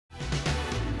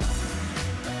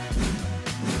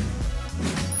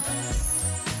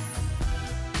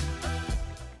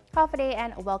Coffee Day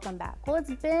and welcome back. Well,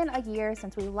 it's been a year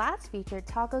since we last featured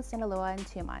Tacos Sinaloa and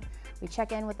Tumon. We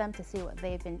check in with them to see what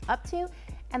they've been up to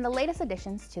and the latest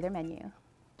additions to their menu.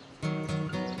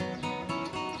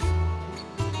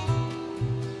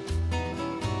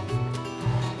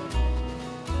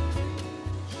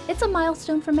 It's a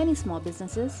milestone for many small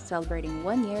businesses, celebrating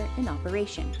 1 year in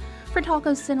operation. For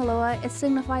Tacos Sinaloa, it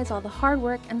signifies all the hard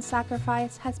work and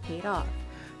sacrifice has paid off.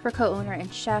 For co-owner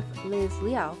and chef Liz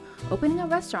Liao, opening a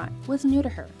restaurant was new to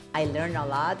her. I learned a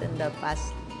lot in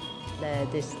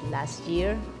this last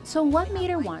year. So what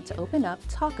made her want to open up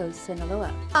Tacos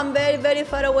Sinaloa? I'm very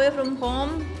far away from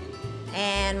home,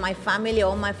 and my family,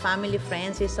 all my family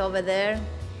friends is over there,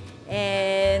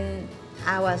 and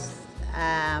I was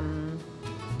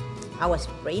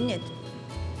pregnant,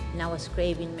 and I was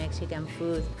craving Mexican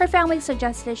food. Her family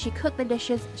suggested she cook the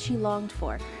dishes she longed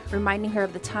for, reminding her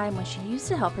of the time when she used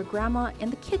to help her grandma in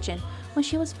the kitchen when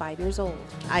she was 5 years old.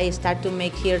 I start to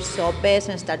make here sopes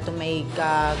and start to make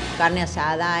carne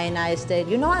asada, and I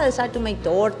start to make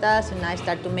tortas, and I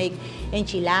start to make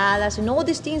enchiladas, and all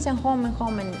these things at home,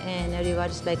 and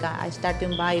everybody's like, I start to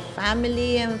invite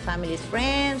family and family's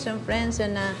friends,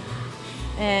 and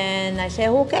I say,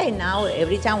 okay, now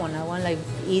every time when I want like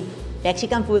eat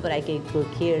Mexican food, but I can cook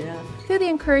here. Through the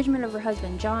encouragement of her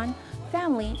husband John,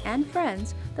 family, and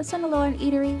friends, the Sinaloan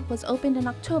Eatery was opened in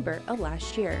October of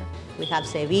last year. We have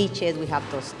ceviches, we have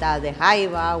tostadas de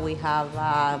jaiba, we have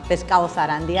pescado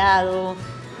zarandeado.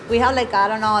 We have like, I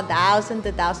don't know,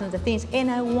 thousands of things. And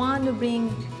I want to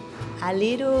bring a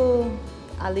little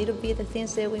bit of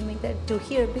things that we make there to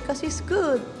here because it's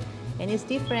good and it's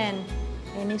different.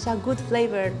 And it's a good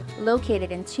flavor.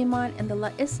 Located in Tumon in the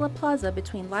La Isla Plaza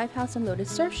between Livehouse and Lotus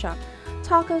Surf Shop,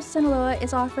 Tacos Sinaloa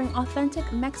is offering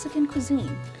authentic Mexican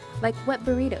cuisine like wet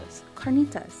burritos,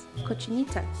 carnitas,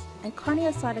 cochinitas, and carne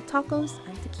asada tacos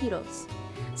and taquitos.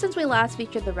 Since we last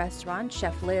featured the restaurant,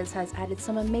 Chef Liz has added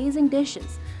some amazing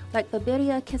dishes like the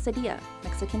birria quesadilla,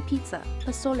 Mexican pizza,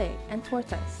 pozole, and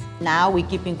tortas. Now we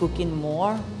keep cooking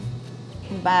more,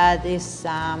 but it's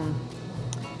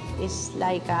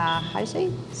like, how you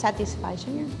say,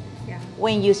 satisfaction. Yeah.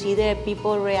 When you see the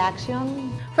people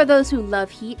reaction. For those who love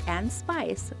heat and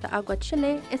spice, the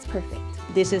aguachile is perfect.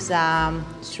 This is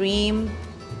shrimp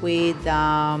with,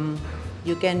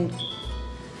 you can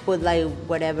put like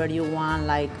whatever you want,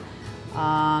 like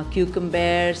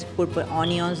cucumbers, purple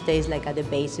onions. There's like at the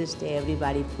basis that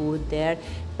everybody put there.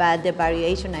 But the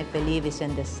variation, I believe, is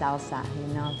in the salsa,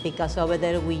 because over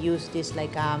there we use this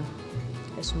like a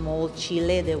small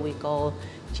chile that we call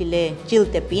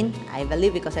chiltepin, I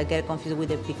believe, because I get confused with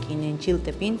the Pekin and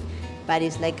chiltepin. But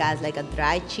it's like a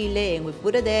dry chile, and we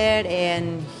put it there.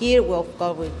 And here, well, of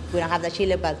course, we don't have the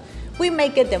chile, but we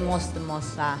make it the most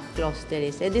close there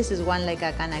is. And this is one like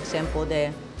a kind of example,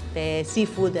 the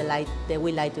seafood that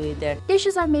we like to eat there.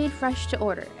 Dishes are made fresh to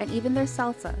order, and even their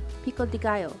salsa, pico de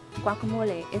gallo,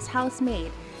 guacamole, is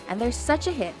house-made, and they're such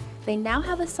a hit. They now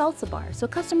have a salsa bar so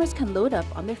customers can load up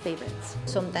on their favorites.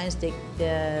 Sometimes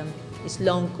it's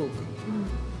long cook.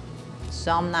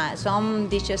 Some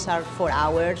dishes are 4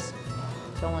 hours,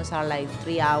 some ones are like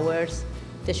 3 hours.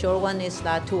 The short one is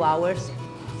 2 hours,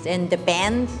 and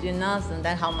depends,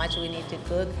 sometimes how much we need to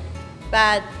cook.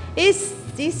 But it's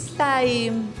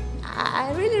like,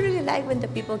 I really like when the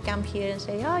people come here and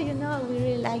say, oh, we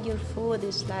really like your food.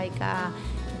 It's like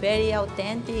very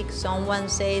authentic. Someone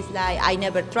says like, I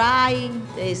never tried.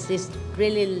 I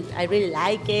really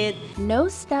like it. No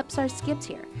steps are skipped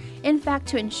here. In fact,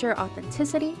 to ensure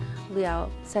authenticity,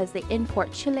 Liao says they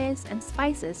import chiles and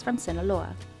spices from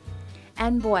Sinaloa.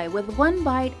 And boy, with one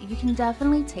bite, you can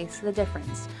definitely taste the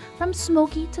difference. From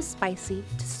smoky to spicy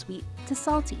to sweet to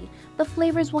salty, the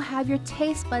flavors will have your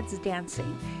taste buds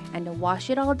dancing. And to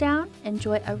wash it all down,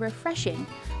 enjoy a refreshing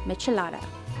michelada.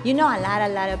 A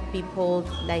lot of people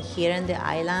like here in the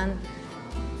island,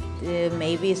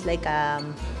 maybe it's like, I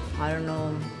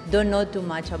don't know too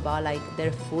much about like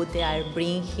their food they are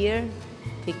bringing here,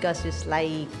 because it's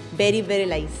like very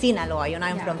like Sinaloa,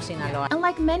 I'm from Sinaloa.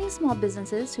 Unlike many small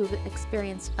businesses who've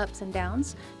experienced ups and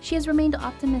downs, she has remained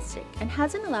optimistic and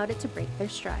hasn't allowed it to break their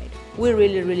stride. We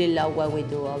really love what we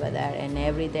do over there, and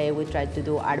every day we try to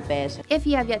do our best. If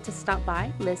you have yet to stop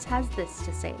by, Liz has this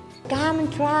to say. Come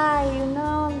and try,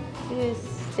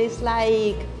 it's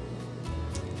like,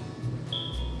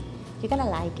 you're gonna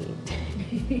like it.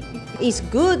 It's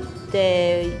good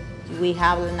that we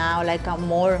have now like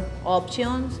more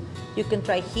options. You can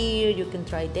try here, you can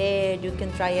try there, you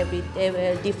can try every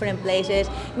different places.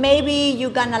 Maybe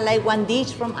you're gonna like one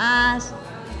dish from us,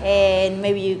 and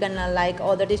maybe you're gonna like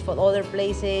other dish for other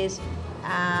places.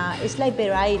 It's like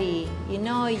variety,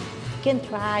 can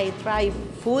try.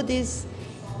 Food is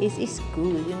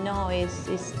good, you know.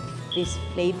 It's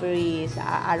flavor is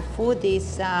our food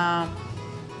is yeah,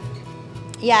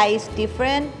 it's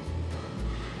different,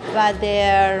 but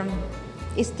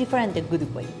it's different in a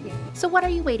good way. So what are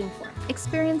you waiting for?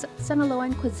 Experience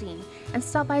Sinaloan cuisine and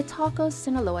stop by Tacos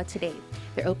Sinaloa today.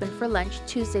 They're open for lunch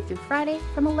Tuesday through Friday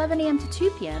from 11 a.m. to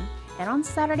 2 p.m. and on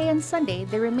Saturday and Sunday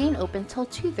they remain open till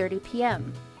 2:30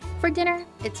 p.m. For dinner,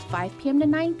 it's 5 p.m. to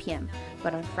 9 p.m.,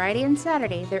 but on Friday and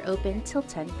Saturday they're open till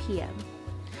 10 p.m.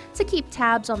 To keep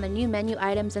tabs on the new menu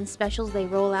items and specials they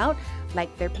roll out,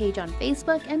 like their page on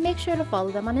Facebook and make sure to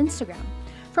follow them on Instagram.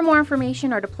 For more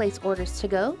information or to place orders to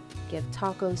go, give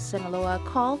Tacos Sinaloa a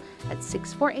call at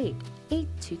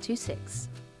 648-8226.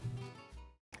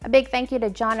 A big thank you to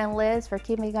John and Liz for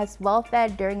keeping us well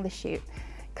fed during the shoot.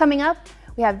 Coming up,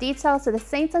 we have details to the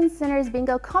Saints and Sinners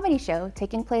Bingo Comedy Show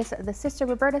taking place at the Sister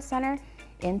Roberta Center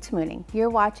in Tumon. You're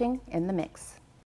watching In the Mix.